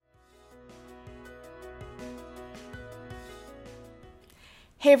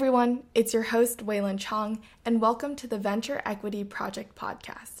Hey everyone, it's your host Weilyn Chong, and welcome to the Venture Equity Project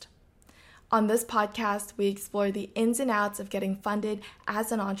podcast. On this podcast, we explore the ins and outs of getting funded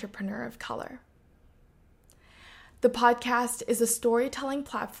as an entrepreneur of color. The podcast is a storytelling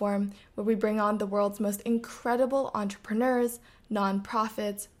platform where we bring on the world's most incredible entrepreneurs,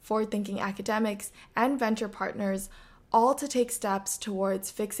 nonprofits, forward-thinking academics, and venture partners, all to take steps towards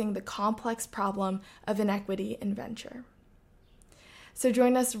fixing the complex problem of inequity in venture. So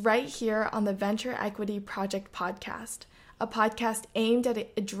join us right here on the Venture Equity Project podcast, a podcast aimed at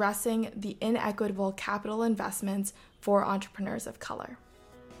addressing the inequitable capital investments for entrepreneurs of color.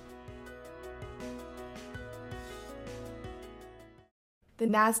 The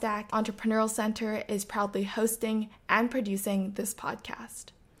NASDAQ Entrepreneurial Center is proudly hosting and producing this podcast.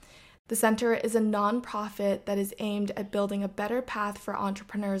 The center is a nonprofit that is aimed at building a better path for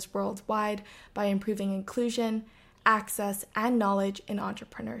entrepreneurs worldwide by improving inclusion, access, and knowledge in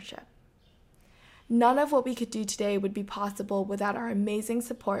entrepreneurship. None of what we could do today would be possible without our amazing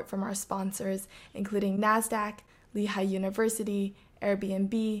support from our sponsors, including NASDAQ, Lehigh University,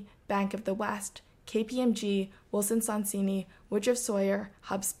 Airbnb, Bank of the West, KPMG, Wilson Sonsini, Woodruff Sawyer,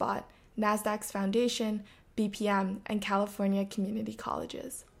 HubSpot, NASDAQ's Foundation, BPM, and California Community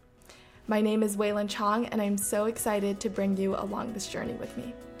Colleges. My name is Weilyn Chong, and I'm so excited to bring you along this journey with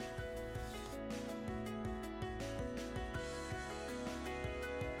me.